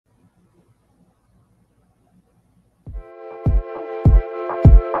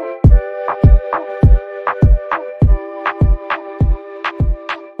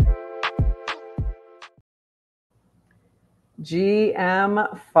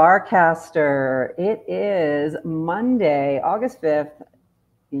GM Farcaster. It is Monday, August 5th,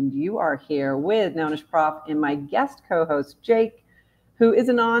 and you are here with Nounish Prof and my guest co-host, Jake, who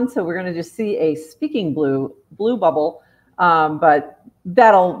isn't on, so we're going to just see a speaking blue bubble, but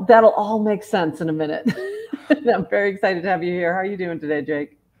that'll all make sense in a minute. I'm very excited to have you here. How are you doing today,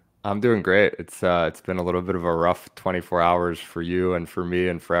 Jake? I'm doing great. It's been a little bit of a rough 24 hours for you and for me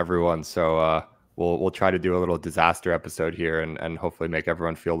and for everyone. So we'll try to do a little disaster episode here and hopefully make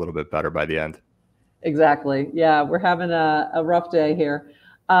everyone feel a little bit better by the end. Exactly. Yeah, we're having a rough day here.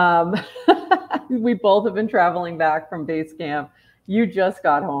 We both have been traveling back from base camp. You just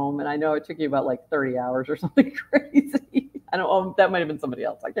got home, and I know it took you about like 30 hours or something crazy. I don't know. That might have been somebody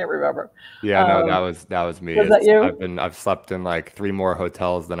else. I can't remember. Yeah, no, that was me. Was that you? I've slept in like 3 more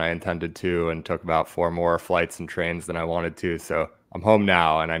hotels than I intended to, and took about 4 more flights and trains than I wanted to. So I'm home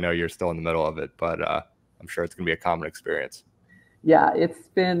now, and I know you're still in the middle of it, but I'm sure it's gonna be a common experience. Yeah, it's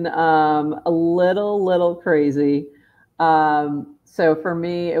been a little crazy. So for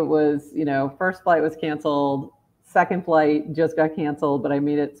me, it was, first flight was canceled. Second flight just got canceled, but I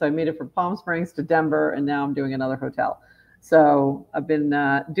made it. So I made it from Palm Springs to Denver, and now I'm doing another hotel. So I've been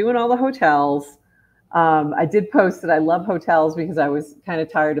doing all the hotels. I did post that I love hotels because I was kind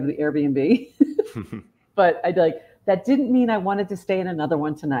of tired of the Airbnb, but that didn't mean I wanted to stay in another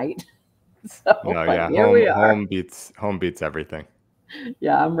one tonight. So No, yeah, here we are. home beats everything.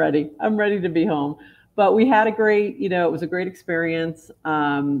 Yeah, I'm ready. I'm ready to be home. But we had a great, it was a great experience.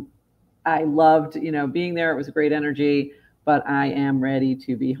 I loved, being there. It was a great energy, but I am ready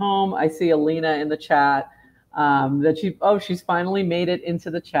to be home. I see Alina in the chat she's finally made it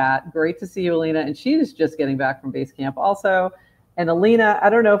into the chat. Great to see you, Alina. And she is just getting back from base camp also. And Alina, I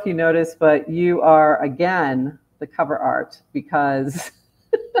don't know if you noticed, but you are, again, the cover art because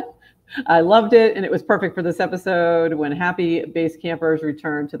I loved it. And it was perfect for this episode when happy base campers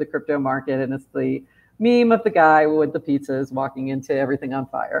return to the crypto market. And it's the meme of the guy with the pizzas walking into everything on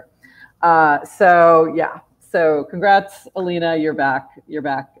fire. So congrats, Alina. You're back. You're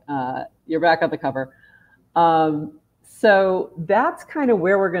back on the cover. So that's kind of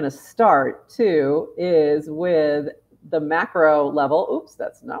where we're going to start too, is with the macro level. Oops,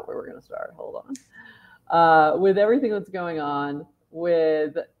 that's not where we're going to start. Hold on. With everything that's going on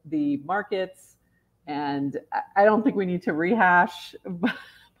with the markets, and I don't think we need to rehash,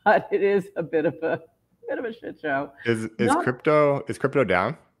 but it is a bit of a shit show. Is crypto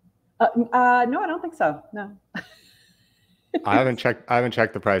down? No, I don't think so. No. I haven't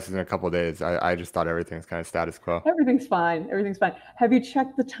checked the prices in a couple of days. I just thought everything's kind of status quo. Everything's fine. Everything's fine. Have you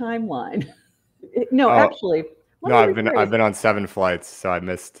checked the timeline? Actually. No, I've been on 7 flights, so I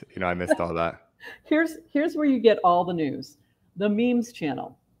missed all that. Here's where you get all the news. The memes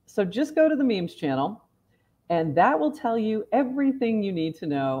channel. So just go to the memes channel, and that will tell you everything you need to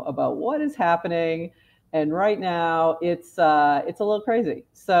know about what is happening. And right now, it's a little crazy.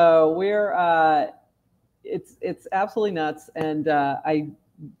 So it's absolutely nuts. And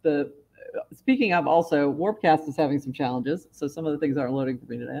speaking of, also, Warpcast is having some challenges. So some of the things aren't loading for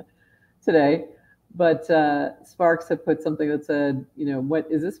me today. But Sparks had put something that said, what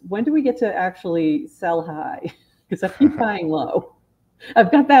is this? When do we get to actually sell high? Because I keep buying low.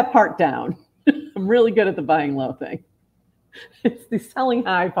 I've got that part down. I'm really good at the buying low thing. It's the selling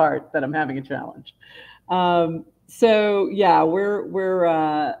high part that I'm having a challenge. So yeah,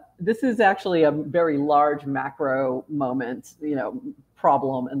 we're this is actually a very large macro moment,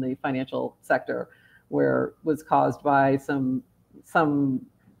 problem in the financial sector, where it was caused by some financial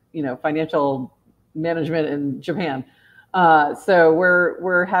management in Japan. So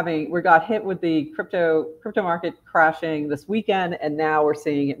we got hit with the crypto market crashing this weekend, and now we're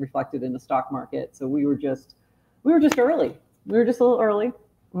seeing it reflected in the stock market. So we were just early. We were just a little early.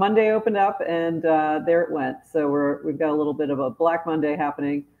 Monday opened up, and there it went. So we've got a little bit of a Black Monday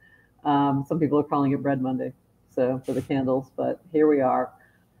happening. Some people are calling it Red Monday, so for the candles, but here we are.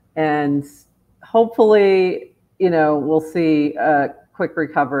 And hopefully, we'll see a quick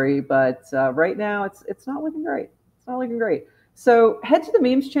recovery, but right now it's not looking great. It's not looking great. So head to the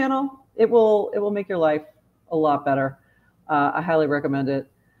memes channel. It will make your life a lot better. I highly recommend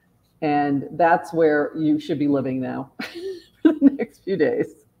it. And that's where you should be living now for the next few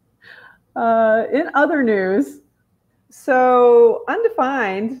days. In other news, so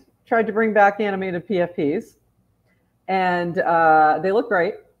Undefined tried to bring back animated PFPs, and they look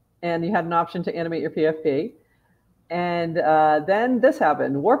great. And you had an option to animate your PFP. And then this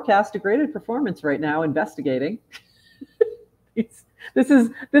happened. Warpcast degraded performance right now, investigating. This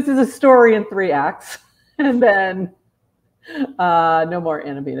is a story in 3 acts. And then No more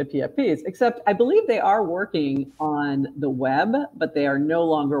animated PFPs, except I believe they are working on the web, but they are no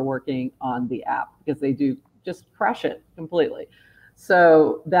longer working on the app because they do just crash it completely.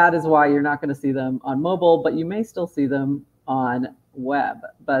 So that is why you're not going to see them on mobile, but you may still see them on web.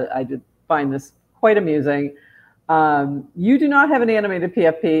 But I did find this quite amusing. You do not have an animated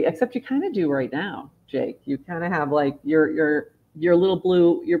PFP, except you kind of do right now, Jake. You kind of have like your little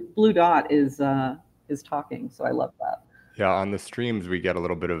blue dot is talking. So I love that. Yeah, on the streams we get a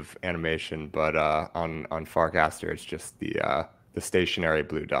little bit of animation, but on Farcaster it's just the stationary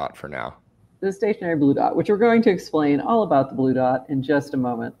blue dot for now. The stationary blue dot, which we're going to explain all about the blue dot in just a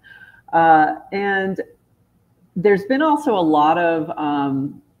moment. And there's been also a lot of,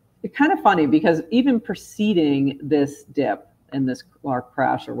 it's kind of funny because even preceding this dip and this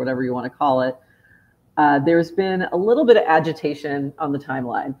crash or whatever you want to call it, there's been a little bit of agitation on the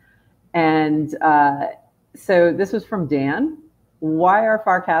timeline. And so this was from Dan. Why are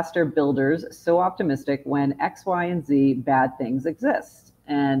Farcaster builders so optimistic when X, Y, and Z bad things exist?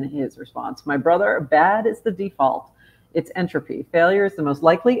 And his response, my brother, bad is the default. It's entropy. Failure is the most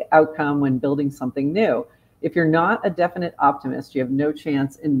likely outcome when building something new. If you're not a definite optimist, you have no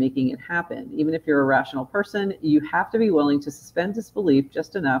chance in making it happen. Even if you're a rational person, you have to be willing to suspend disbelief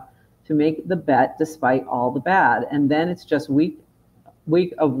just enough to make the bet despite all the bad. And then it's just week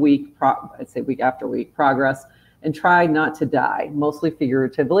after week progress, and try not to die, mostly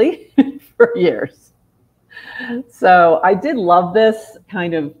figuratively, for years. So I did love this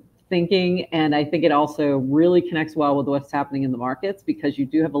kind of thinking, and I think it also really connects well with what's happening in the markets, because you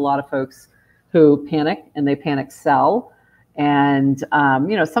do have a lot of folks who panic, and they panic sell. And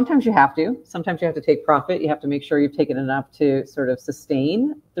sometimes you have to take profit. You have to make sure you've taken enough to sort of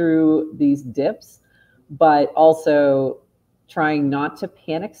sustain through these dips, but also trying not to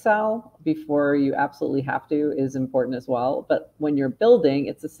panic sell before you absolutely have to is important as well. But when you're building,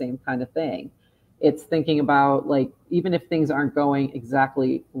 it's the same kind of thing. It's thinking about, like, even if things aren't going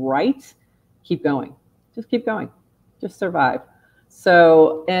exactly right, keep going. Just keep going. Just survive.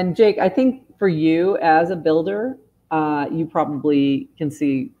 So, and Jake, I think for you as a builder, you probably can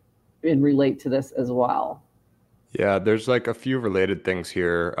see and relate to this as well. Yeah, there's like a few related things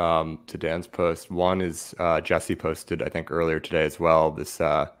here to Dan's post. One is Jesse posted, I think, earlier today as well, this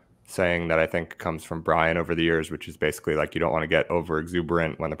saying that I think comes from Brian over the years, which is basically like you don't want to get over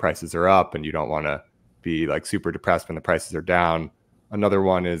exuberant when the prices are up, and you don't want to be like super depressed when the prices are down. Another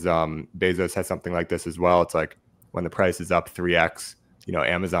one is Bezos has something like this as well. It's like when the price is up 3x,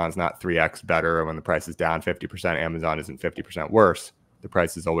 Amazon's not 3x better. And when the price is down 50%, Amazon isn't 50% worse. The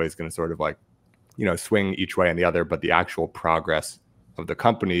price is always going to sort of like, swing each way and the other, but the actual progress of the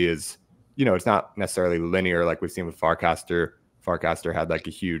company is, it's not necessarily linear like we've seen with Farcaster. Farcaster had like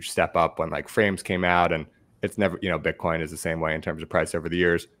a huge step up when like frames came out, and it's never, Bitcoin is the same way in terms of price over the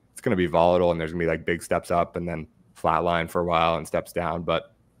years. It's going to be volatile, and there's going to be like big steps up and then flatline for a while and steps down,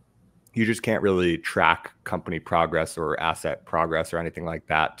 but you just can't really track company progress or asset progress or anything like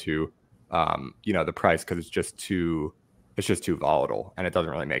that to, the price, because it's just too volatile and it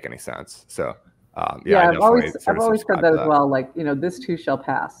doesn't really make any sense. So I've always said that as well. Like, this too shall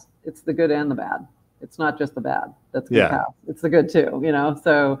pass. It's the good and the bad. It's not just the bad that's going to pass. It's the good too.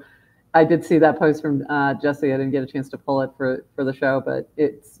 So I did see that post from Jesse. I didn't get a chance to pull it for the show, but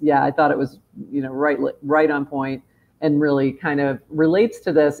I thought it was right on point and really kind of relates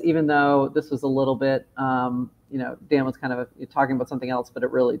to this. Even though this was a little bit, Dan was kind of talking about something else, but it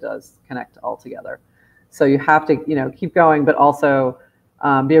really does connect all together. So you have to keep going, but also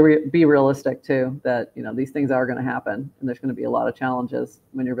be realistic too, that these things are going to happen, and there's going to be a lot of challenges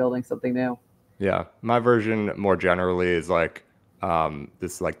when you're building something new. Yeah, my version more generally is like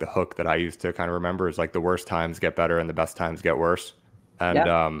this, like the hook that I used to kind of remember is like the worst times get better and the best times get worse,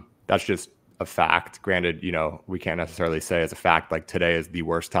 and that's just a fact. Granted, we can't necessarily say as a fact like today is the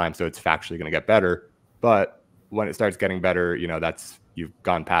worst time, so it's factually going to get better. But when it starts getting better, that's you've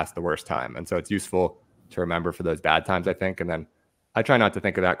gone past the worst time, and so it's useful to remember for those bad times, I think. And then I try not to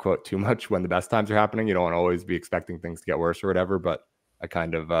think of that quote too much when the best times are happening. You don't want to always be expecting things to get worse or whatever, but I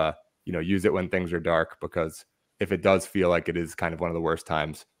kind of, use it when things are dark, because if it does feel like it is kind of one of the worst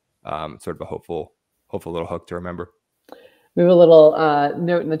times, sort of a hopeful little hook to remember. We have a little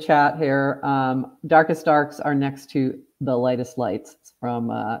note in the chat here. Darkest darks are next to the lightest lights. It's from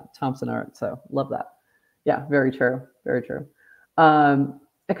Thompson Art. So love that. Yeah, very true. Very true.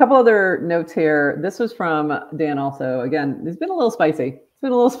 A couple other notes here. This was from Dan also. Again, it's been a little spicy. It's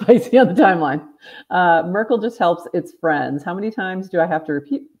been a little spicy on the timeline. Merkle just helps its friends. How many times do I have to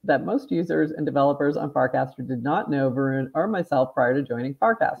repeat that most users and developers on Farcaster did not know Varun or myself prior to joining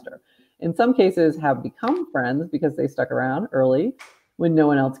Farcaster? In some cases have become friends because they stuck around early when no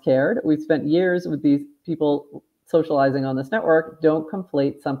one else cared. We've spent years with these people socializing on this network. Don't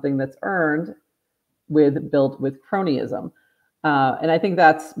conflate something that's earned with built with cronyism. And I think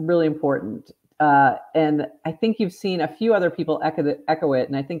that's really important. And I think you've seen a few other people echo it.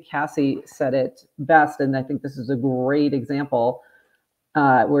 And I think Cassie said it best. And I think this is a great example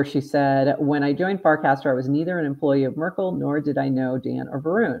where she said, when I joined Farcaster, I was neither an employee of Merkle, nor did I know Dan or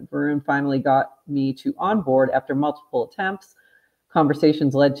Varun. Varun finally got me to onboard after multiple attempts.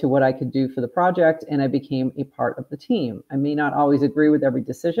 Conversations led to what I could do for the project, and I became a part of the team. I may not always agree with every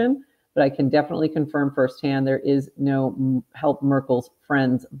decision, but I can definitely confirm firsthand there is no help Merkle's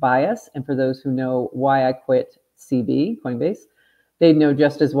friends bias. And for those who know why I quit CB, Coinbase, they'd know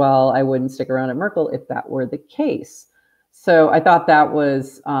just as well I wouldn't stick around at Merkle if that were the case. So I thought that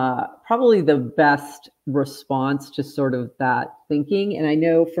was probably the best response to sort of that thinking. And I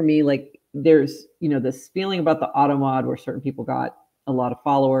know for me, like there's, this feeling about the auto mod where certain people got a lot of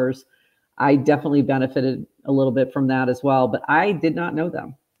followers. I definitely benefited a little bit from that as well, but I did not know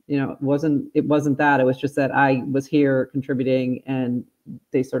them. It wasn't that. It was just that I was here contributing and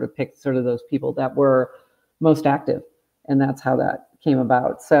they sort of picked sort of those people that were most active. And that's how that came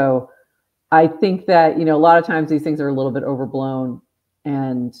about. So I think that, a lot of times these things are a little bit overblown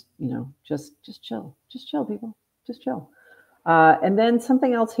and, just chill, people, just chill. And then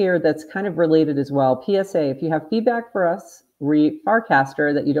something else here that's kind of related as well. PSA, if you have feedback for us,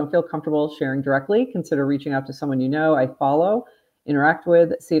 Farcaster, that you don't feel comfortable sharing directly, consider reaching out to someone I follow, interact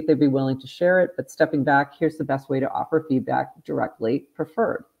with, see if they'd be willing to share it. But stepping back, here's the best way to offer feedback directly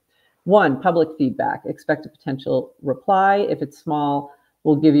preferred. 1, public feedback. Expect a potential reply. If it's small,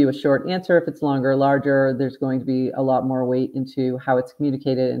 we'll give you a short answer. If it's longer or larger, there's going to be a lot more weight into how it's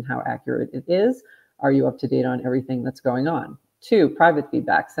communicated and how accurate it is. Are you up to date on everything that's going on? 2, private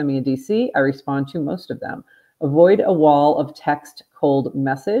feedback. Send me a DC. I respond to most of them. Avoid a wall of text cold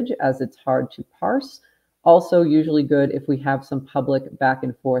message as it's hard to parse. Also usually good if we have some public back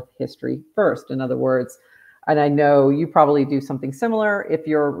and forth history first. In other words, and I know you probably do something similar. If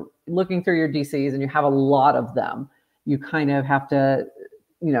you're looking through your DCs and you have a lot of them, you kind of have to,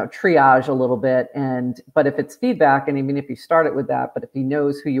 triage a little bit. But if it's feedback, and even if you start it with that, but if he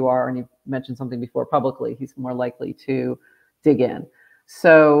knows who you are and you've mentioned something before publicly, he's more likely to dig in.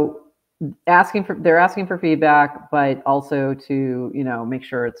 So they're asking for feedback, but also to, make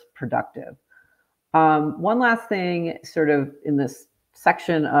sure it's productive. One last thing sort of in this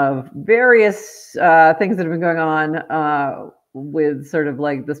section of various things that have been going on with sort of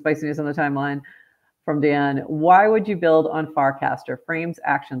like the spiciness on the timeline from Dan. Why would you build on Farcaster? Frames,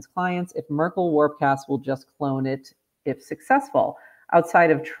 actions, clients. If Merkle Warpcast will just clone it if successful. Outside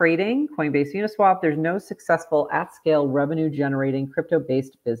of trading, Coinbase Uniswap, there's no successful at-scale revenue-generating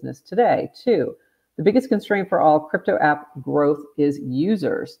crypto-based business today. 2, the biggest constraint for all crypto app growth is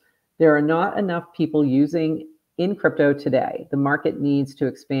users. There are not enough people using in crypto today. The market needs to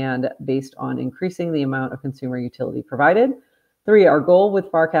expand based on increasing the amount of consumer utility provided. 3, our goal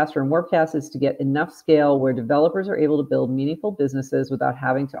with Farcaster and Warpcast is to get enough scale where developers are able to build meaningful businesses without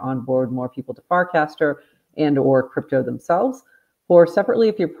having to onboard more people to Farcaster and or crypto themselves. 4, separately,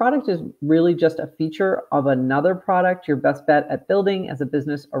 if your product is really just a feature of another product, your best bet at building as a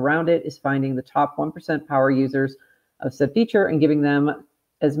business around it is finding the top 1% power users of said feature and giving them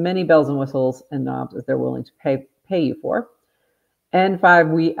as many bells and whistles and knobs as they're willing to pay you for. And 5,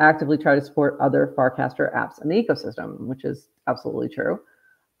 we actively try to support other Farcaster apps in the ecosystem, which is absolutely true.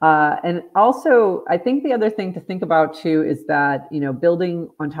 And also, I think the other thing to think about too is that, building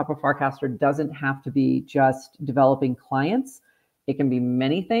on top of Farcaster doesn't have to be just developing clients. It can be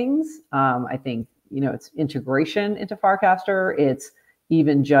many things. I think, it's integration into Farcaster. It's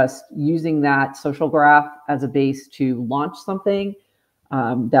even just using that social graph as a base to launch something.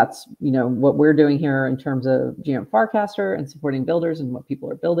 That's, what we're doing here in terms of GM Farcaster and supporting builders and what people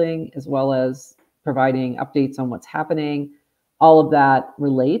are building, as well as providing updates on what's happening. All of that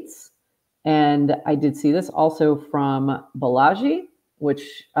relates. And I did see this also from Balaji,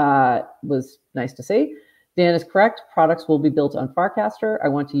 which was nice to see. Dan is correct. Products will be built on Farcaster. I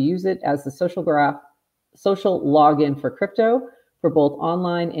want to use it as the social login for crypto for both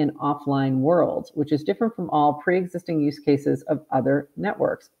online and offline worlds, which is different from all pre-existing use cases of other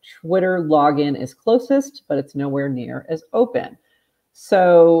networks. Twitter login is closest, but it's nowhere near as open.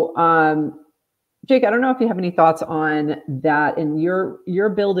 So, Jake, I don't know if you have any thoughts on that. And you're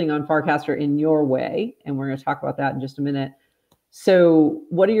building on Farcaster in your way, and we're going to talk about that in just a minute. So,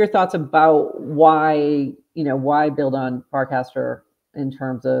 what are your thoughts about why build on Farcaster in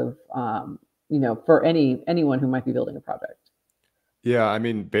terms of for anyone who might be building a project? Yeah, I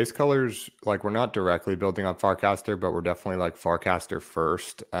mean, Basecolors, like we're not directly building on Farcaster, but we're definitely like Farcaster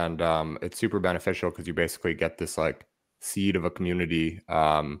first. And it's super beneficial because you basically get this like seed of a community.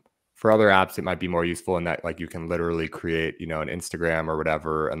 For other apps, it might be more useful in that like you can literally create, you know, an Instagram or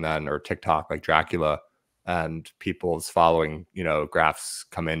whatever, and then or TikTok like Dracula, and people's following, you know, graphs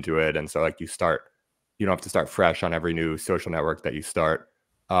come into it. And so like you don't have to start fresh on every new social network that you start.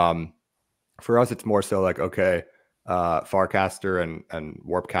 Um, for us, it's more so like, okay, Farcaster and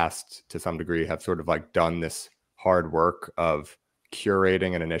Warpcast to some degree have sort of like done this hard work of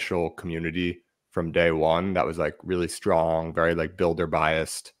curating an initial community from day one that was like really strong, very like builder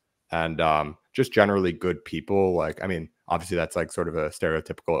biased, and just generally good people. Like, I mean, obviously that's like sort of a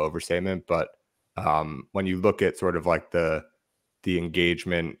stereotypical overstatement, but when you look at sort of like the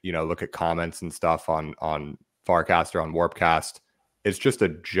engagement, you know, look at comments and stuff on Farcaster, on Warpcast, it's just a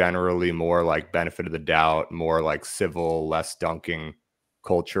generally more like benefit of the doubt, more like civil, less dunking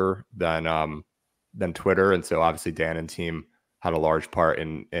culture than Twitter. And so obviously Dan and team had a large part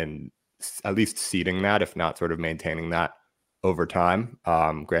in at least seeding that, if not sort of maintaining that over time.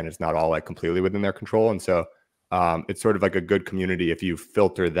 Granted, it's not all like completely within their control. And so it's sort of like a good community if you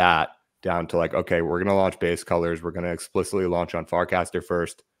filter that down to like, okay, we're going to launch Basecolors. We're going to explicitly launch on Farcaster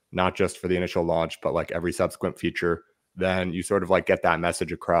first, not just for the initial launch, but like every subsequent feature. Then you sort of like get that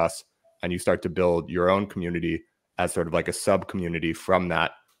message across and you start to build your own community as sort of like a sub community from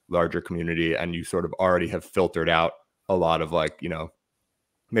that larger community. And you sort of already have filtered out a lot of like, you know,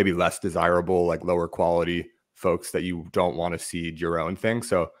 maybe less desirable, like lower quality folks that you don't want to seed your own thing.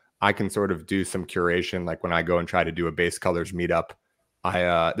 So I can sort of do some curation. Like when I go and try to do a Basecolors meetup,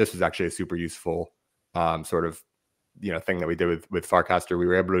 this was actually a super useful sort of, you know, thing that we did with Farcaster. We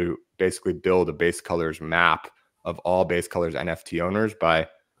were able to basically build a Basecolors map of all Basecolors NFT owners by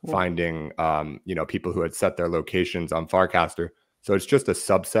finding, you know, people who had set their locations on Farcaster. So it's just a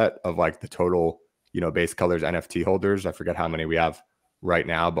subset of like the total, you know, Basecolors NFT holders. I forget how many we have right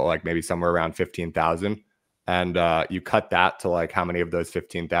now, but like maybe somewhere around 15,000. And you cut that to like how many of those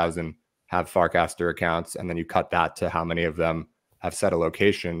 15,000 have Farcaster accounts. And then you cut that to how many of them have set a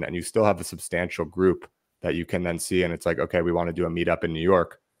location, and you still have a substantial group that you can then see. And it's like, okay, we want to do a meetup in New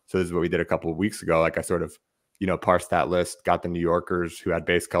York. So this is what we did a couple of weeks ago. Like I sort of, you know, parsed that list, got the New Yorkers who had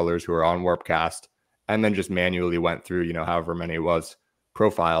Basecolors who were on Warpcast, and then just manually went through, you know, however many it was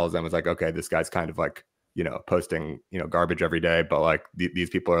profiles, and was like, okay, this guy's kind of like, you know, posting, you know, garbage every day, but like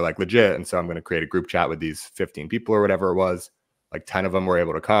these people are like legit. And so I'm going to create a group chat with these 15 people or whatever it was. Like 10 of them were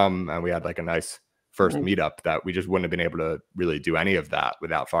able to come, and we had like a nice first meetup that we just wouldn't have been able to really do any of that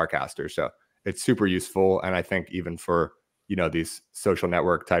without Farcaster. So it's super useful. And I think even for, you know, these social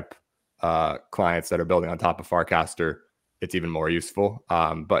network type clients that are building on top of Farcaster, it's even more useful.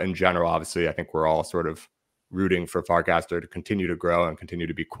 But in general, obviously, I think we're all sort of rooting for Farcaster to continue to grow and continue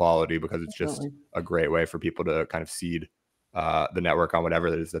to be quality, because it's just a great way for people to kind of seed the network on whatever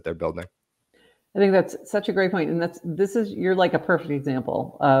it is that they're building. I think that's such a great point. And you're like a perfect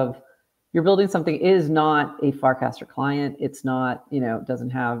example of, you're building something. It is not a Farcaster client. It's not, you know, doesn't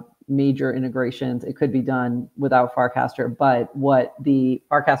have major integrations. It could be done without Farcaster, but what the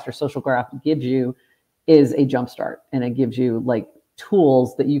Farcaster social graph gives you is a jumpstart, and it gives you like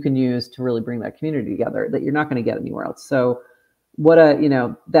tools that you can use to really bring that community together that you're not going to get anywhere else. So what you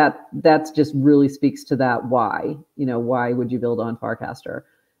know, that's just really speaks to that why, you know, why would you build on Farcaster?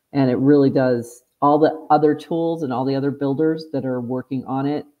 And it really does. All the other tools and all the other builders that are working on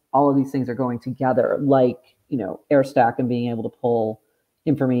it, all of these things are going together, like, you know, Airstack and being able to pull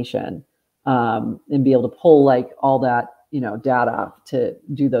information and be able to pull like all that, you know, data to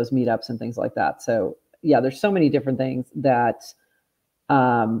do those meetups and things like that. So yeah, there's so many different things that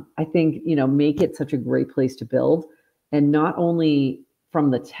I think, you know, make it such a great place to build. And not only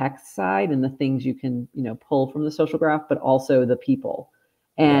from the text side and the things you can, you know, pull from the social graph, but also the people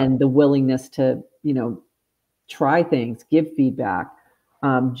and the willingness to, you know, try things, give feedback,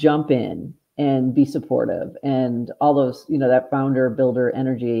 jump in and be supportive, and all those, you know, that founder builder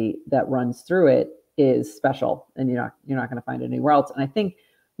energy that runs through it is special, and you're not going to find it anywhere else. And I think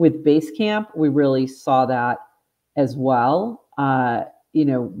with Basecamp, we really saw that as well. You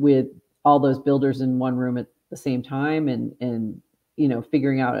know, with all those builders in one room at the same time, and you know,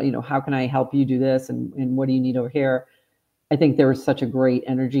 figuring out, you know, how can I help you do this, and what do you need over here? I think there was such a great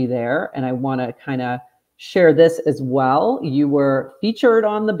energy there, and I want to kind of share this as well. You were featured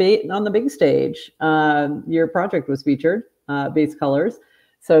on the big stage. Your project was featured, Basecolors.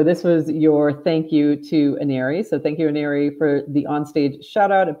 So this was your thank you to Aneri. So thank you, Aneri, for the onstage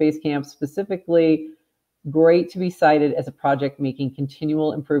shout out at Basecamp. Specifically, great to be cited as a project making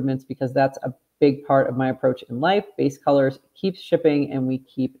continual improvements, because that's big part of my approach in life. Basecolors keeps shipping and we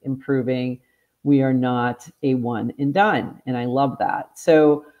keep improving. We are not a one and done. And I love that.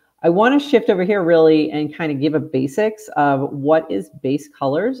 So I want to shift over here really and kind of give a basics of what is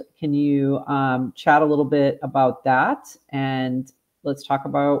Basecolors. Can you chat a little bit about that? And let's talk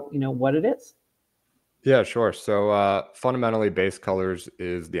about, what it is. Yeah, sure. So fundamentally, Basecolors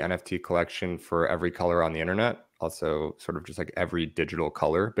is the NFT collection for every color on the internet. Also, sort of just like every digital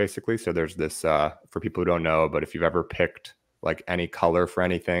color, basically. So there's this, for people who don't know, but if you've ever picked like any color for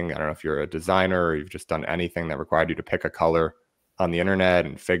anything, I don't know if you're a designer or you've just done anything that required you to pick a color on the internet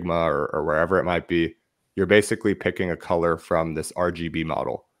and Figma or wherever it might be, you're basically picking a color from this RGB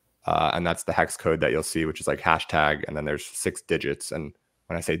model. And that's the hex code that you'll see, which is like hashtag, and then there's 6 digits. And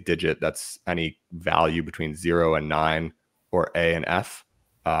when I say digit, that's any value between 0 and 9 or A and F.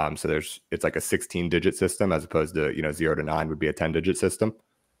 So it's like a 16-digit system as opposed to 0 to 9 would be a 10-digit system.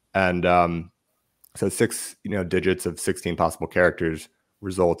 And so 6 digits of 16 possible characters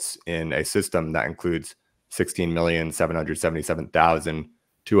results in a system that includes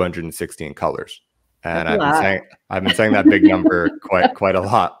 16,777,216 colors. And I've been saying that big number quite a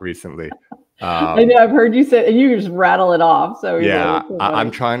lot recently. I know, I've heard you say, and you just rattle it off. So yeah, I'm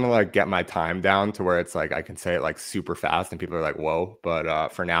trying to like get my time down to where it's like I can say it like super fast and people are like, whoa. But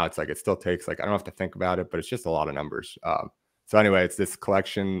for now, it's like it still takes like I don't have to think about it, but it's just a lot of numbers. So anyway, it's this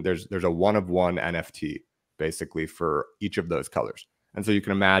collection. There's a one of one NFT basically for each of those colors. And so you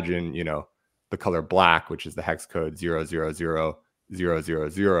can imagine, the color black, which is the hex code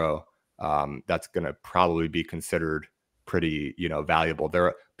 0000000. That's going to probably be considered pretty, valuable.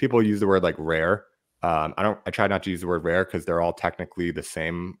 People use the word like rare. I try not to use the word rare because they're all technically the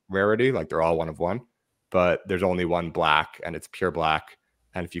same rarity. Like they're all one of one, but there's only one black and it's pure black.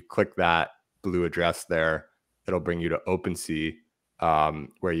 And if you click that blue address there, it'll bring you to OpenSea,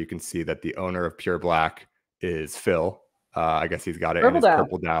 where you can see that the owner of pure black is Phil. I guess he's got it in his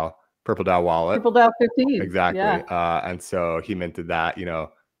Purple DAO wallet. Purple DAO 15. Exactly. Yeah. And so he minted that, I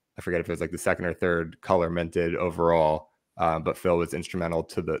forget if it was like the second or third color minted overall. But Phil was instrumental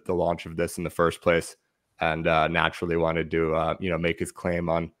to the launch of this in the first place, and naturally wanted to make his claim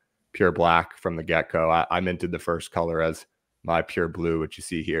on pure black from the get-go. I minted the first color as my pure blue, which you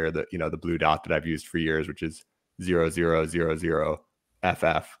see here, the blue dot that I've used for years, which is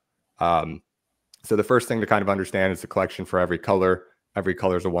 0000FF. So the first thing to kind of understand is the collection for every color. Every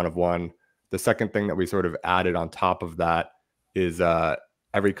color is a one of one. The second thing that we sort of added on top of that is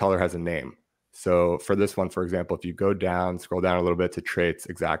every color has a name. So for this one, for example, if you go down, scroll down a little bit to traits,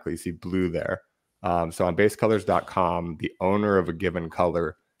 exactly, you see blue there. So on basecolors.com, the owner of a given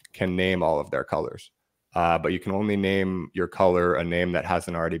color can name all of their colors. But you can only name your color a name that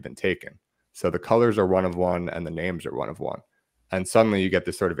hasn't already been taken. So the colors are one of one and the names are one of one. And suddenly you get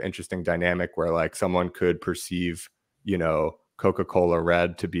this sort of interesting dynamic where like someone could perceive, Coca-Cola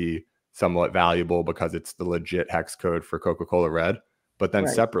Red to be somewhat valuable because it's the legit hex code for Coca-Cola Red. But then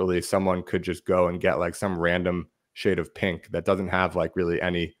separately, someone could just go and get like some random shade of pink that doesn't have like really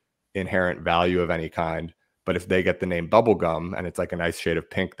any inherent value of any kind. But if they get the name bubblegum and it's like a nice shade of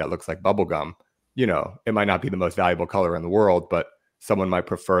pink that looks like bubblegum, it might not be the most valuable color in the world, but someone might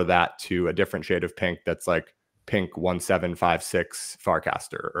prefer that to a different shade of pink that's like pink 1756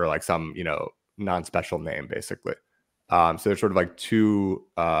 Farcaster or like some, non-special name basically. So there's sort of like two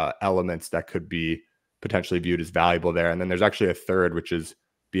elements that could be potentially viewed as valuable there. And then there's actually a third, which is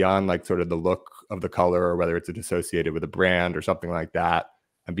beyond like sort of the look of the color or whether it's associated with a brand or something like that.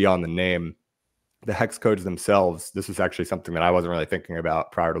 And beyond the name, the hex codes themselves, this is actually something that I wasn't really thinking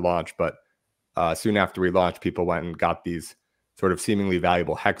about prior to launch, but soon after we launched, people went and got these sort of seemingly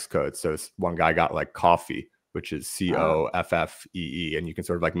valuable hex codes. So one guy got like coffee, which is COFFEE, and you can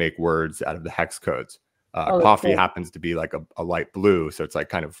sort of like make words out of the hex codes. Coffee cool. Happens to be like a light blue, so it's like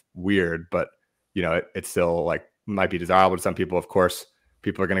kind of weird, but it's still like might be desirable to some people. Of course,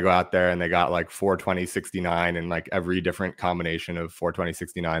 people are going to go out there and they got like 42069 and like every different combination of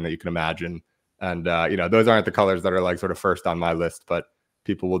 42069 that you can imagine. And those aren't the colors that are like sort of first on my list, but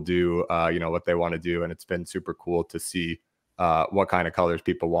people will do what they want to do, and it's been super cool to see what kind of colors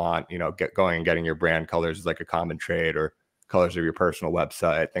people want. Going and getting your brand colors is like a common trade, or colors of your personal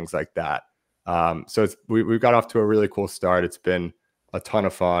website, things like that. So we've got off to a really cool start. It's been a ton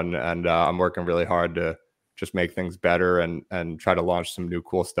of fun, and I'm working really hard to just make things better and try to launch some new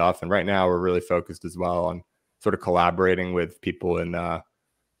cool stuff. And right now we're really focused as well on sort of collaborating with people in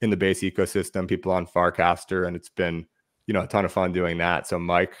the base ecosystem, people on Farcaster, and it's been a ton of fun doing that. So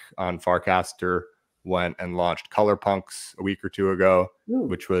Mike on Farcaster went and launched Color Punks a week or two ago,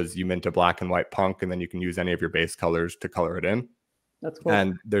 which was you mint a black and white punk, and then you can use any of your base colors to color it in. That's cool.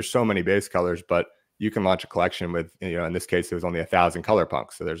 And there's so many base colors, but you can launch a collection with, in this case, it was only 1,000 color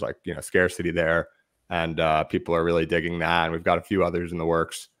punks. So there's like, scarcity there, and people are really digging that. And we've got a few others in the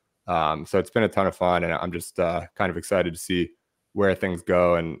works. So it's been a ton of fun, and I'm just kind of excited to see where things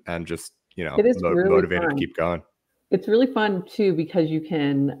go, and just, It is really motivated fun. to keep going. It's really fun too, because you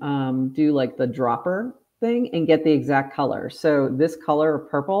can do like the dropper thing and get the exact color. So this color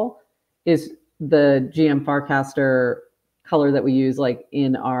of purple is the GM Farcaster color that we use like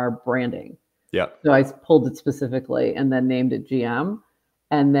in our branding. Yeah. So I pulled it specifically and then named it GM.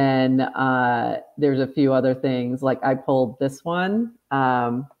 And then there's a few other things, like I pulled this one.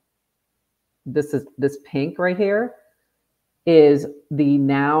 This pink right here is the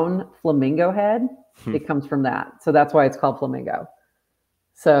noun flamingo head. It comes from that. So that's why it's called flamingo.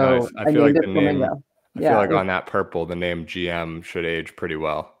 So nice. I feel like the name, I feel like on that purple, the name GM should age pretty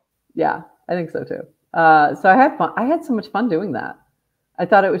well. Yeah, I think so too. So I had fun. I had so much fun doing that. I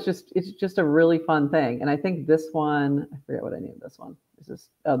thought it's just a really fun thing. And I think this one, I forget what I named this one.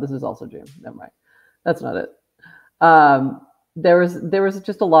 This is also June. Never mind. That's not it. There was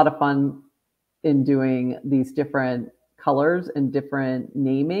just a lot of fun in doing these different colors and different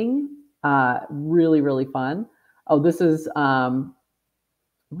naming. Really, really fun. Oh, this is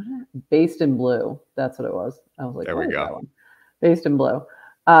Based in Blue. That's what it was. I was like, there we go. That one? Based in Blue.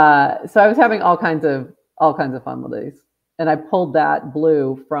 So I was having all kinds of fun with these. And I pulled that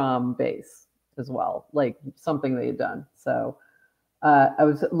blue from Base as well, like something they had done. So I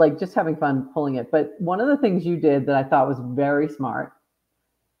was like just having fun pulling it. But one of the things you did that I thought was very smart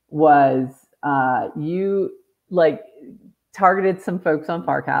was you like targeted some folks on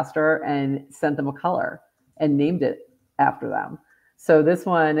Farcaster and sent them a color and named it after them. So this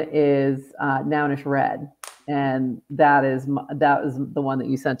one is Nounish Red, and that is the one that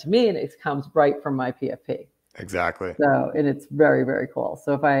you sent to me, and it comes right from my PFP. Exactly. So, and it's very, very cool.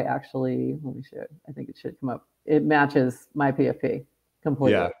 So if I actually, let me show it. I think it should come up. It matches my PFP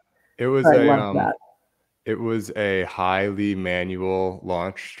completely. Yeah, it was it was a highly manual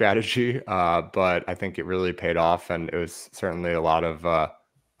launch strategy, but I think it really paid off, and it was certainly a lot of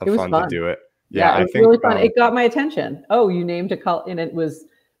fun to do it. Yeah, it was really fun. It got my attention. Oh, you named a color, and it was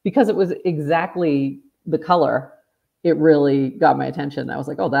because it was exactly the color. It really got my attention. I was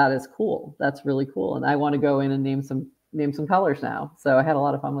like, oh, that is cool. That's really cool. And I want to go in and name some colors now. So I had a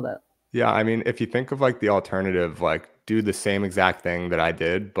lot of fun with it. Yeah, I mean, if you think of like the alternative, like do the same exact thing that I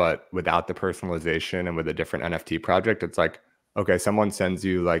did, but without the personalization and with a different NFT project, it's like, okay, someone sends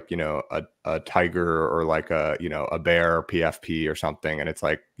you like, a tiger or like a bear PFP or something. And it's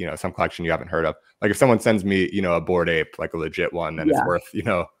like, some collection you haven't heard of. Like if someone sends me, a Bored Ape, like a legit one, and it's worth,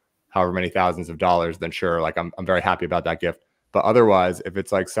 however many thousands of dollars, then sure, like I'm very happy about that gift. But otherwise, if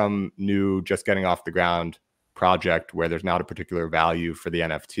it's like some new, just getting off the ground project where there's not a particular value for the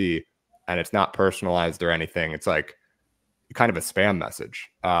NFT and it's not personalized or anything, it's like kind of a spam message.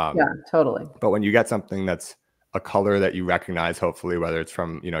 Yeah, totally. But when you get something that's a color that you recognize, hopefully, whether it's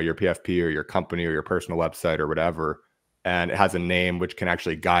from, your PFP or your company or your personal website or whatever, and it has a name which can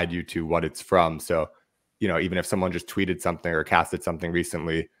actually guide you to what it's from. So, even if someone just tweeted something or casted something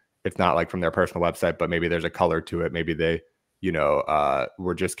recently, it's not like from their personal website, but maybe there's a color to it. Maybe they,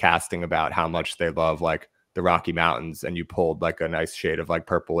 were just casting about how much they love like the Rocky Mountains, and you pulled like a nice shade of like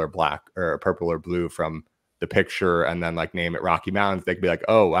purple or black or purple or blue from the picture, and then like name it Rocky Mountains. They could be like,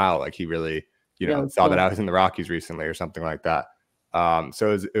 oh wow, like he really, saw that I was in the Rockies recently or something like that.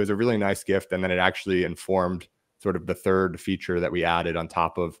 So it was a really nice gift, and then it actually informed sort of the third feature that we added on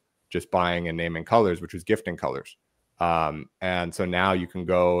top of just buying and naming colors, which was gifting colors. And so now you can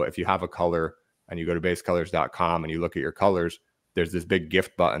go, if you have a color and you go to basecolors.com and you look at your colors, there's this big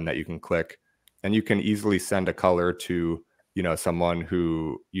gift button that you can click, and you can easily send a color to, someone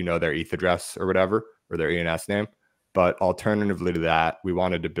who, their ETH address or whatever, or their ENS name. But alternatively to that, we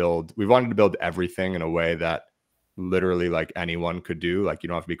wanted to build everything in a way that literally like anyone could do. Like you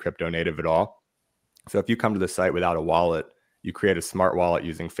don't have to be crypto native at all. So if you come to the site without a wallet, you create a smart wallet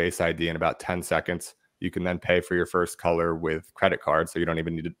using Face ID in about 10 seconds. You can then pay for your first color with credit card. So you don't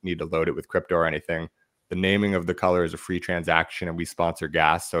even need to load it with crypto or anything. The naming of the color is a free transaction, and we sponsor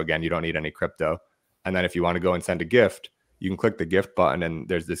gas. So again, you don't need any crypto. And then if you want to go and send a gift, you can click the gift button, and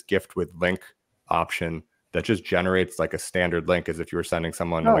there's this gift with link option that just generates like a standard link as if you were sending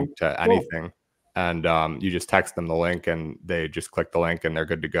someone a link to anything. And you just text them the link, and they just click the link and they're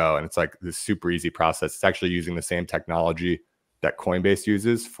good to go. And it's like this super easy process. It's actually using the same technology that Coinbase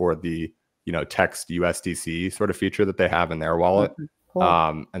uses for the, text USDC sort of feature that they have in their wallet. Cool.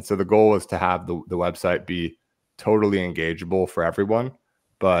 And so the goal was to have the website be totally engageable for everyone.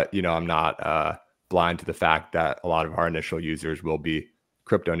 But, I'm not blind to the fact that a lot of our initial users will be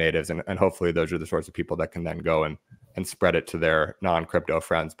crypto natives, and hopefully those are the sorts of people that can then go and spread it to their non-crypto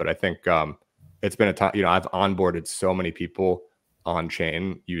friends. But I think it's been a time, you know, I've onboarded so many people on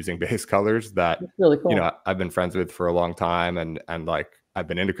chain using Basecolors that, That's really cool. you know, I've been friends with for a long time, and like I've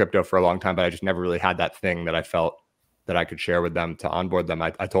been into crypto for a long time, but I just never really had that thing that I felt that I could share with them to onboard them.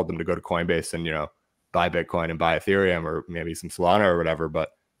 I told them to go to Coinbase and, you know, buy Bitcoin and buy Ethereum or maybe some Solana or whatever,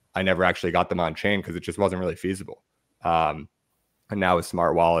 but I never actually got them on chain because it just wasn't really feasible. And now with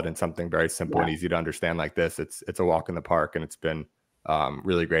Smart Wallet and something very simple and easy to understand like this, it's a walk in the park, and it's been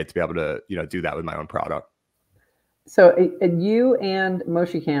really great to be able to, you know, do that with my own product. So you and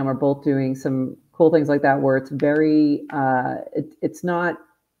MoshiCam are both doing some cool things like that, where it's very, it's going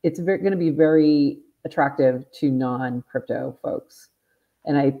to be very attractive to non-crypto folks.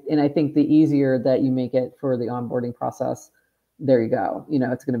 And I think the easier that you make it for the onboarding process, there you go. You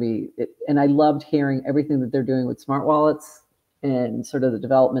know, it's going to be, and I loved hearing everything that they're doing with smart wallets and sort of the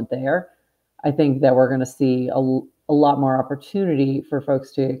development there. I think that we're going to see a lot more opportunity for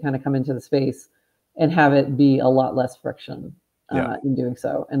folks to kind of come into the space and have it be a lot less friction in doing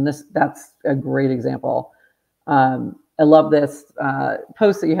so. And that's a great example. I love this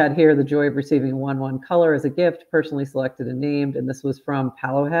post that you had here, the joy of receiving 1/1 color as a gift, personally selected and named. And this was from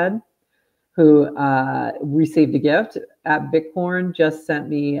Pallowhead, who received a gift at Bitcoin, just sent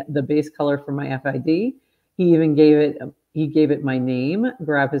me the base color for my FID. He even gave it my name,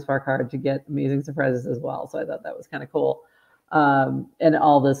 grab his FAR card to get amazing surprises as well. So I thought that was kind of cool. And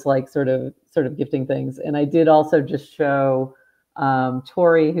all this like sort of gifting things. And I did also just show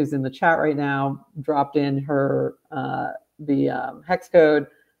Tori, who's in the chat right now, dropped in her the hex code,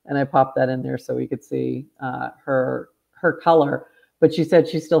 and I popped that in there so we could see her color. But she said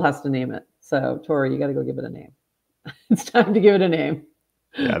she still has to name it. So Tori, you got to go give it a name. It's time to give it a name.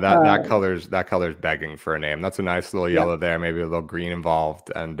 Yeah, that color's begging for a name. That's a nice little yellow there, maybe a little green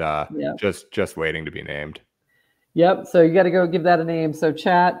involved, and just waiting to be named. Yep. So you got to go give that a name. So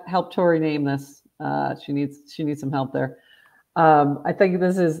chat, help Tori name this. She needs some help there. I think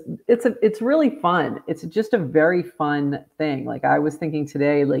it's really fun. It's just a very fun thing. Like I was thinking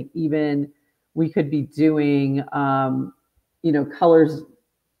today, like even we could be doing, colors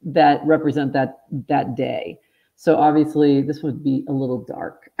that represent that day. So obviously this would be a little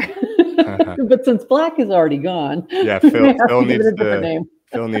dark, but since black is already gone, Phil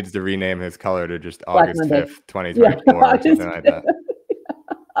needs to rename his color to just August 5th, 2024, or something like that.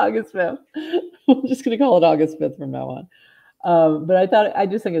 August 5th. We're just going to call it August 5th from now on. But I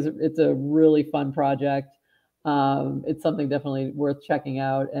just think it's a really fun project. It's something definitely worth checking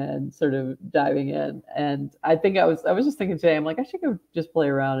out and sort of diving in. And I think I was just thinking today, I'm like, I should go just play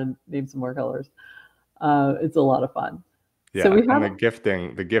around and name some more colors. It's a lot of fun. Yeah, so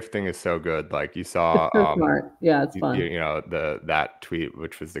the gifting is so good. Like you saw, it's so smart. Yeah, it's fun. You know, that tweet,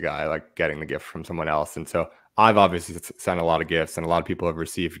 which was the guy like getting the gift from someone else. And so I've obviously sent a lot of gifts, and a lot of people have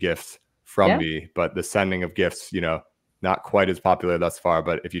received gifts from me. But the sending of gifts, you know, not quite as popular thus far.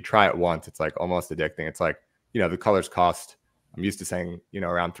 But if you try it once, it's like almost addicting. It's like, you know, the colors cost, I'm used to saying, you know,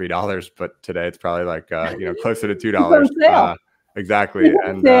 around $3, but today it's probably like, closer to $2. Exactly.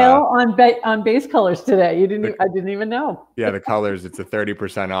 And sale on Basecolors today. I didn't even know. Yeah, the colors, it's a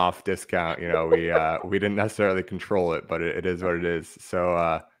 30% off discount. You know, we didn't necessarily control it, but it is what it is.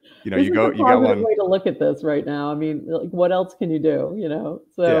 So you got one way to look at this right now. I mean, like, what else can you do? You know,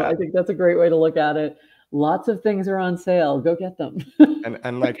 so I think that's a great way to look at it. Lots of things are on sale. Go get them.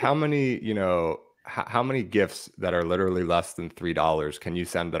 and like how many gifts that are literally less than $3 can you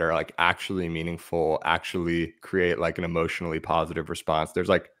send that are like actually meaningful, actually create like an emotionally positive response? There's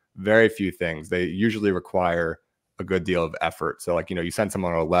like very few things. They usually require a good deal of effort. So like, you know, you send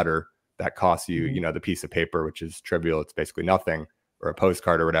someone a letter that costs you, you know, the piece of paper, which is trivial. It's basically nothing, or a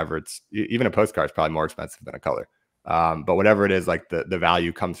postcard or whatever. It's even a postcard is probably more expensive than a color. But whatever it is, like the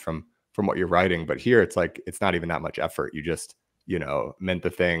value comes from what you're writing. But here it's like, it's not even that much effort. You just, you know, mint the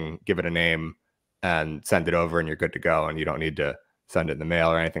thing, give it a name, and send it over, and you're good to go. And you don't need to send it in the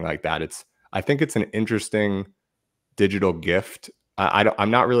mail or anything like that. I think it's an interesting digital gift. I'm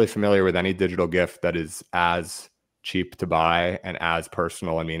not really familiar with any digital gift that is as cheap to buy and as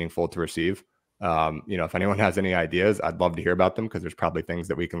personal and meaningful to receive. You know, if anyone has any ideas, I'd love to hear about them, because there's probably things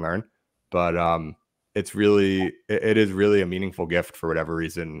that we can learn. But it is really a meaningful gift for whatever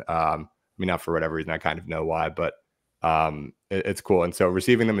reason. I mean, not for whatever reason, I kind of know why, but it's cool. And so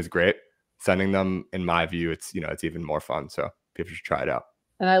receiving them is great. Sending them, in my view, it's even more fun. So people should try it out.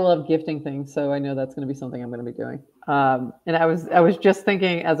 And I love gifting things, so I know that's going to be something I'm going to be doing. And I was just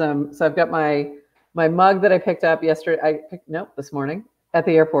thinking so I've got my mug that I picked up yesterday. This morning at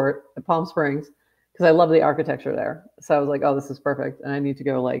the airport at Palm Springs, because I love the architecture there. So I was like, oh, this is perfect. And I need to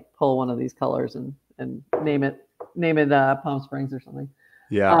go like pull one of these colors and name it Palm Springs or something.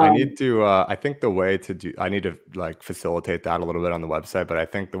 Yeah, I need to, I think the way to do, I need to like facilitate that a little bit on the website, but I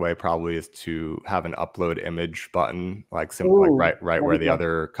think the way probably is to have an upload image button, like like right where the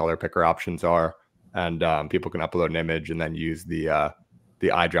other color picker options are. And people can upload an image and then use the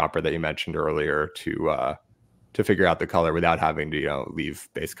eyedropper that you mentioned earlier to figure out the color without having to, you know, leave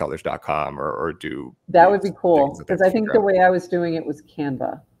basecolors.com or do. That would be cool. Because I think the way I was doing it was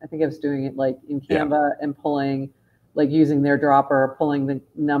Canva. I think I was doing it like in Canva and pulling, like using their dropper, pulling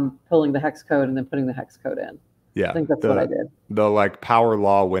the hex code and then putting the hex code in. Yeah. I think that's what I did. The like power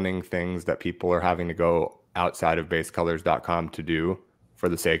law winning things that people are having to go outside of basecolors.com to do for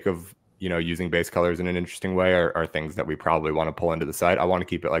the sake of, you know, using base colors in an interesting way are things that we probably want to pull into the site. I want to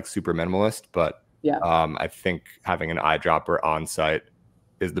keep it like super minimalist, but I think having an eyedropper on site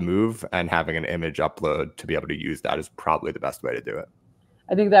is the move, and having an image upload to be able to use that is probably the best way to do it.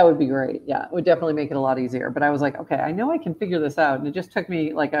 I think that would be great. Yeah, it would definitely make it a lot easier. But I was like, okay, I know I can figure this out, and it just took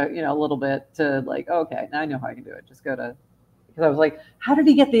me like a little bit to like, okay, now I know how I can do it. Just go to, because I was like, how did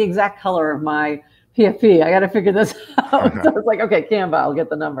he get the exact color of my PFP? I got to figure this out. So I was like, okay, Canva, I'll get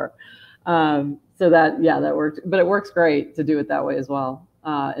the number. So that worked, but it works great to do it that way as well.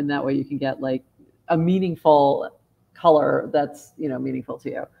 And that way you can get like a meaningful color that's, you know, meaningful to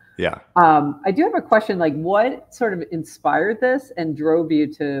you. Yeah. I do have a question, like what sort of inspired this and drove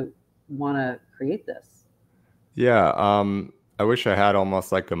you to want to create this? Yeah. I wish I had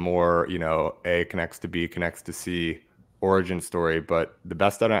almost like a more, you know, A connects to B connects to C origin story, but the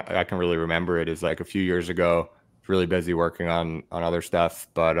best that I can really remember it is like a few years ago, really busy working on other stuff,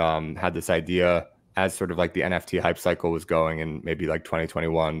 but had this idea as sort of like the NFT hype cycle was going in maybe like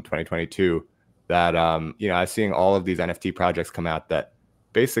 2021, 2022, that, you know, I was seeing all of these NFT projects come out that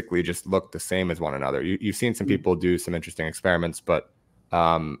basically just look the same as one another. You've seen some people do some interesting experiments, but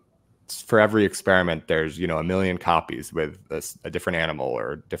for every experiment, there's, you know, a million copies with a different animal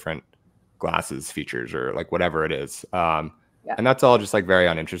or different glasses features or like whatever it is. And that's all just like very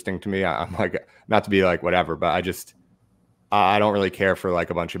uninteresting to me. I'm like, not to be like whatever, but I don't really care for like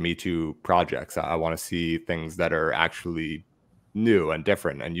a bunch of Me Too projects. I want to see things that are actually new and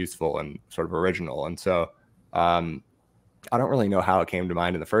different and useful and sort of original. And so I don't really know how it came to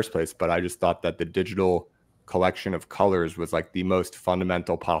mind in the first place, but I just thought that the digital collection of colors was like the most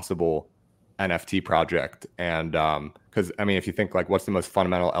fundamental possible NFT project. And because I mean, if you think like what's the most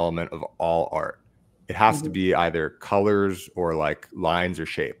fundamental element of all art, it has to be either colors or like lines or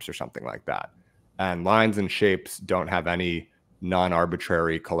shapes or something like that. And lines and shapes don't have any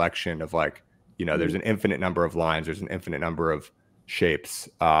non-arbitrary collection of like, you know, there's an infinite number of lines, there's an infinite number of shapes.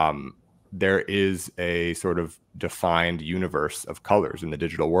 There is a sort of defined universe of colors in the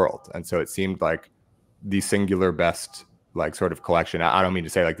digital world. And so it seemed like the singular best like sort of collection. I don't mean to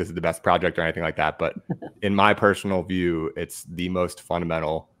say like this is the best project or anything like that, but in my personal view, it's the most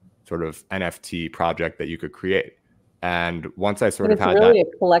fundamental sort of NFT project that you could create. And once I sort of had that, it's really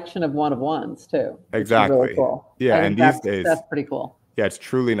a collection of one-of-ones too. Exactly. Really cool. Yeah, and these days that's pretty cool. Yeah, it's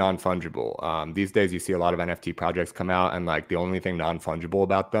truly non-fungible. These days you see a lot of NFT projects come out, and like the only thing non-fungible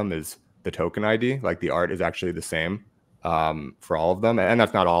about them is the token ID. Like the art is actually the same for all of them, and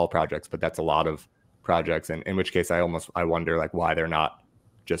that's not all projects, but that's a lot of projects. And in which case, I wonder like why they're not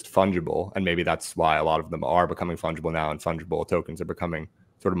just fungible, and maybe that's why a lot of them are becoming fungible now, and fungible tokens are becoming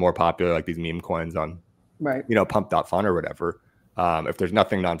sort of more popular, like these meme coins on, you know, pump.fun or whatever. If there's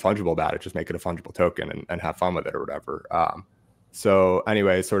nothing non-fungible about it, just make it a fungible token and have fun with it or whatever. So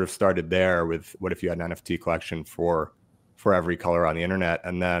anyway, it sort of started there with what if you had an NFT collection for every color on the internet,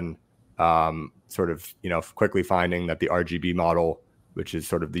 and then sort of, you know, quickly finding that the RGB model, which is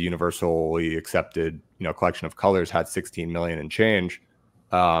sort of the universally accepted, you know, collection of colors, had 16 million and change.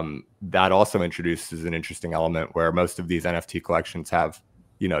 That also introduces an interesting element where most of these NFT collections have,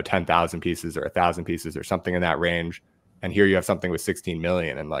 you know, 10,000 pieces or 1,000 pieces or something in that range. And here you have something with 16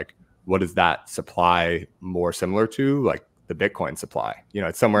 million. And like, what is that supply more similar to? Like the Bitcoin supply, you know,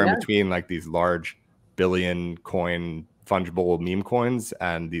 it's somewhere in between like these large billion coin fungible meme coins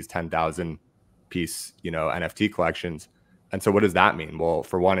and these 10,000 piece, you know, NFT collections. And so what does that mean? Well,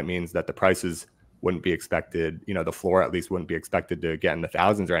 for one, it means that the prices wouldn't be expected, you know, the floor at least wouldn't be expected to get in the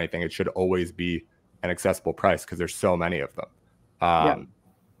thousands or anything. It should always be an accessible price because there's so many of them.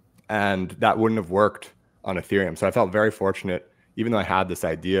 And that wouldn't have worked on Ethereum. So I felt very fortunate, even though I had this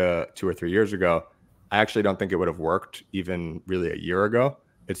idea 2 or 3 years ago, I actually don't think it would have worked even really a year ago.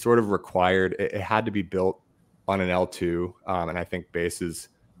 It sort of required, it had to be built on an L2. And I think Base is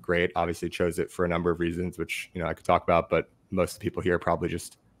great. Obviously chose it for a number of reasons, which, you know, I could talk about, but most of the people here probably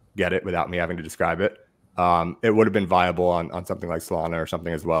just get it without me having to describe it. It would have been viable on something like Solana or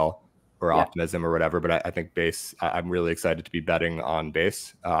something as well, or Optimism or whatever. But I think Base, I'm really excited to be betting on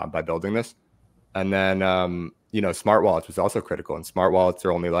Base by building this. And then, smart wallets was also critical. And smart wallets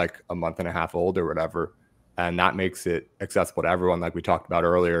are only like a month and a half old or whatever. And that makes it accessible to everyone, like we talked about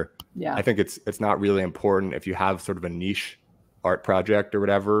earlier. Yeah. I think it's not really important if you have sort of a niche art project or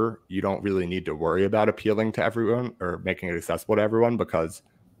whatever. You don't really need to worry about appealing to everyone or making it accessible to everyone, because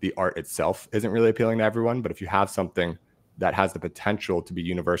the art itself isn't really appealing to everyone. But if you have something that has the potential to be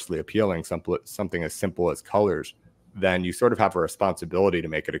universally appealing, something as simple as colors, then you sort of have a responsibility to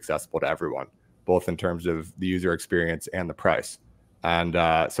make it accessible to everyone, both in terms of the user experience and the price. And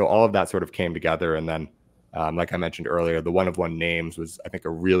so all of that sort of came together. And then, like I mentioned earlier, the one-of-one names was, I think, a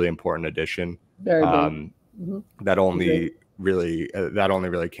really important addition. Very big. That only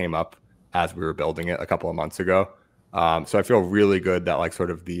really came up as we were building it a couple of months ago. So I feel really good that like sort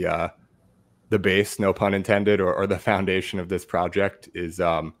of the base, no pun intended, or the foundation of this project is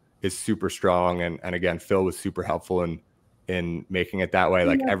super strong. And again, Phil was super helpful in making it that way.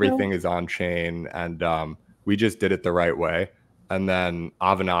 Like everything is on chain, and we just did it the right way. And then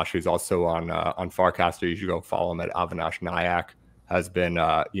Avinash, who's also on Farcaster, you should go follow him at Avinash Nayak, has been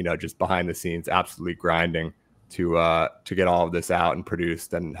just behind the scenes absolutely grinding to get all of this out and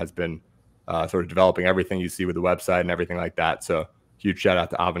produced, and has been sort of developing everything you see with the website and everything like that. So huge shout out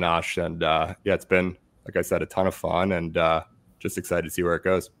to Avinash. And it's been, like I said, a ton of fun, and just excited to see where it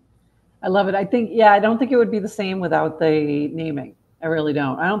goes. I love it. I think, I don't think it would be the same without the naming. I really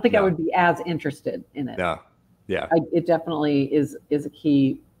don't. I don't think I would be as interested in it. No. Yeah. It definitely is a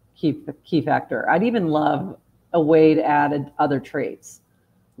key factor. I'd even love a way to add other traits.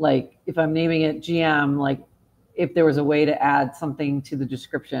 Like if I'm naming it GM, like if there was a way to add something to the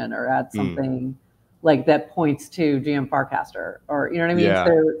description or add something like that points to GM Farcaster, or you know what I mean? Yeah.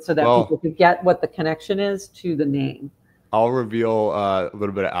 So that people could get what the connection is to the name. I'll reveal a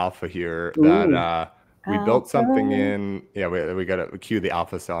little bit of alpha here. That we built something in. Yeah, we got to cue the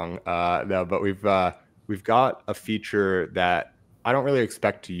alpha song. No, but we've got a feature that I don't really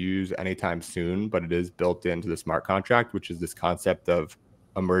expect to use anytime soon, but it is built into the smart contract, which is this concept of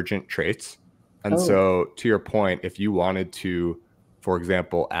emergent traits. And so to your point, if you wanted to, for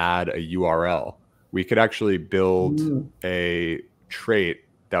example, add a URL, we could actually build a trait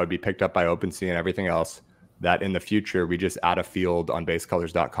that would be picked up by OpenSea and everything else, that in the future, we just add a field on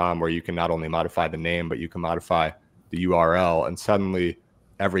basecolors.com where you can not only modify the name, but you can modify the URL. And suddenly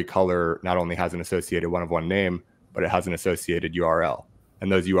every color not only has an associated one-of-one name, but it has an associated URL.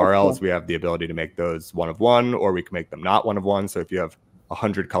 And those URLs, we have the ability to make those one-of-one, or we can make them not one-of-one. So if you have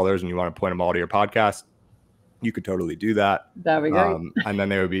 100 colors and you want to point them all to your podcast, you could totally do that. That'd be great. And then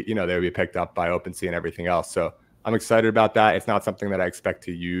they would be picked up by OpenSea and everything else. So I'm excited about that. It's not something that I expect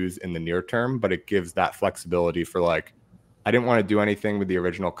to use in the near term, but it gives that flexibility for like, I didn't want to do anything with the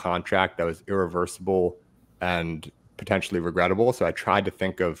original contract that was irreversible and potentially regrettable. So I tried to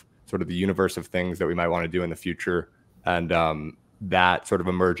think of sort of the universe of things that we might want to do in the future. And that sort of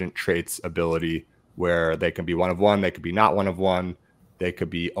emergent traits ability where they can be one-of-one, they could be not one-of-one, they could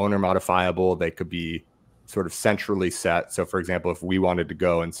be owner modifiable, they could be sort of centrally set. So for example, if we wanted to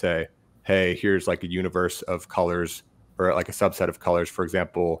go and say, hey, here's like a universe of colors, or like a subset of colors, for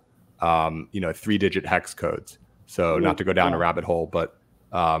example, 3-digit hex codes. So not to go down a rabbit hole, but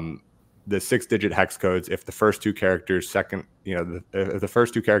the 6-digit hex codes, if the first two characters, the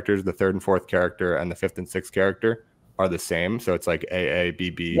first two characters, the third and fourth character, and the fifth and sixth character are the same. So it's like AA,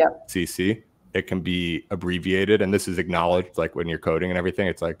 BB, CC. It can be abbreviated, and this is acknowledged, like when you're coding and everything.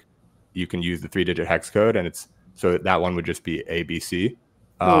 It's like you can use the 3-digit hex code, and it's so that one would just be ABC.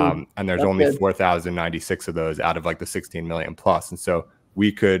 And there's only 4,096 of those out of like the 16 million plus. And so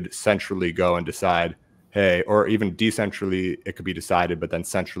we could centrally go and decide, hey, or even decentrally, it could be decided, but then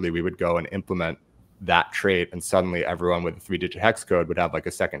centrally we would go and implement that trait. And suddenly everyone with a 3-digit hex code would have like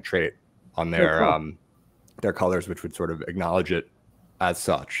a second trait on their colors, which would sort of acknowledge it as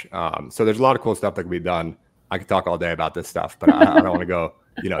such. So there's a lot of cool stuff that can be done. I could talk all day about this stuff, but I don't want to go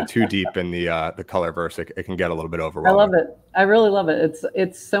too deep in the color verse. It can get a little bit overwhelming. I love it. I really love it.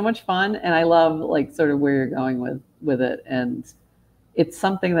 It's so much fun, and I love like sort of where you're going with it, and it's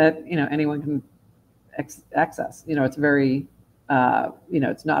something that anyone can access. It's very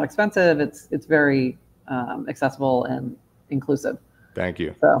it's not expensive. It's very accessible and inclusive. Thank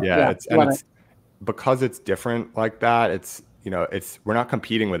you. So, it's because it's different like that. It's we're not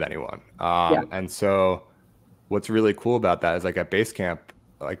competing with anyone. And so what's really cool about that is like at Basecamp,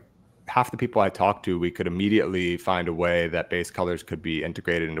 like half the people I talked to, we could immediately find a way that Basecolors could be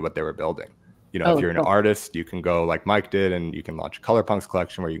integrated into what they were building. You know, if you're an artist, you can go like Mike did, and you can launch a color punks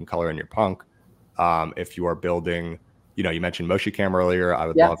collection where you can color in your punk. If you are building, you know, you mentioned MoshiCam earlier. I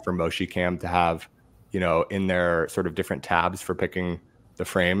would love for MoshiCam to have, you know, in their sort of different tabs for picking the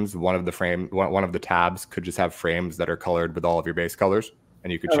frames. One of the tabs could just have frames that are colored with all of your base colors,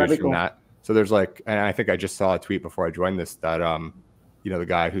 and you could choose from that. So there's like, and I think I just saw a tweet before I joined this that, you know, the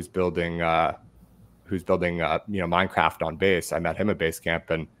guy who's building, you know, Minecraft on Base, I met him at Basecamp,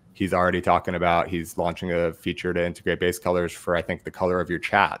 and he's already talking about, he's launching a feature to integrate base colors for, I think, the color of your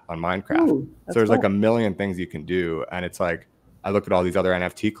chat on Minecraft. So there's like a million things you can do. And it's like, I look at all these other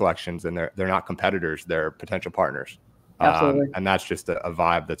NFT collections, and they're not competitors, they're potential partners. Absolutely. And that's just a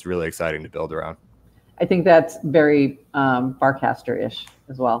vibe that's really exciting to build around. I think that's very Farcaster-ish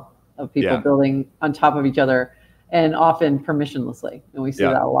as well, of people building on top of each other, and often permissionlessly. And we see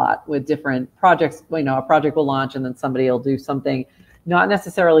that a lot with different projects. You know, a project will launch, and then somebody will do something not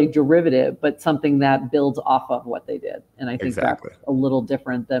necessarily derivative, but something that builds off of what they did. And I think that's a little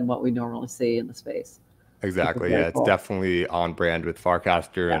different than what we normally see in the space. Exactly. Yeah, it's definitely on brand with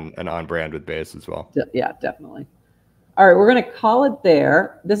Farcaster and on brand with Base as well. Yeah, definitely. All right, we're going to call it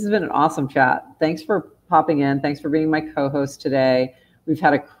there. This has been an awesome chat. Thanks for popping in. Thanks for being my co-host today. We've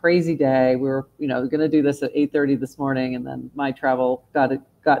had a crazy day. We were, you know, going to do this at 8:30 this morning, and then my travel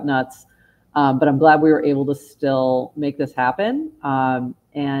got nuts. But I'm glad we were able to still make this happen.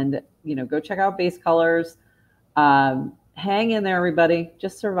 And, you know, go check out Basecolors. Hang in there, everybody.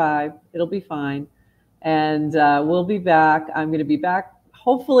 Just survive. It'll be fine. And we'll be back. I'm going to be back,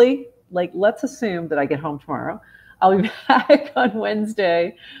 hopefully, like, let's assume that I get home tomorrow. I'll be back on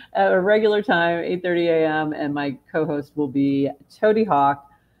Wednesday at a regular time, 8:30 a.m. And my co-host will be Toady Hawk.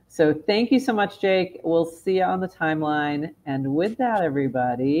 So thank you so much, Jake. We'll see you on the timeline. And with that,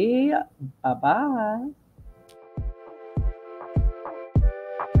 everybody, bye-bye.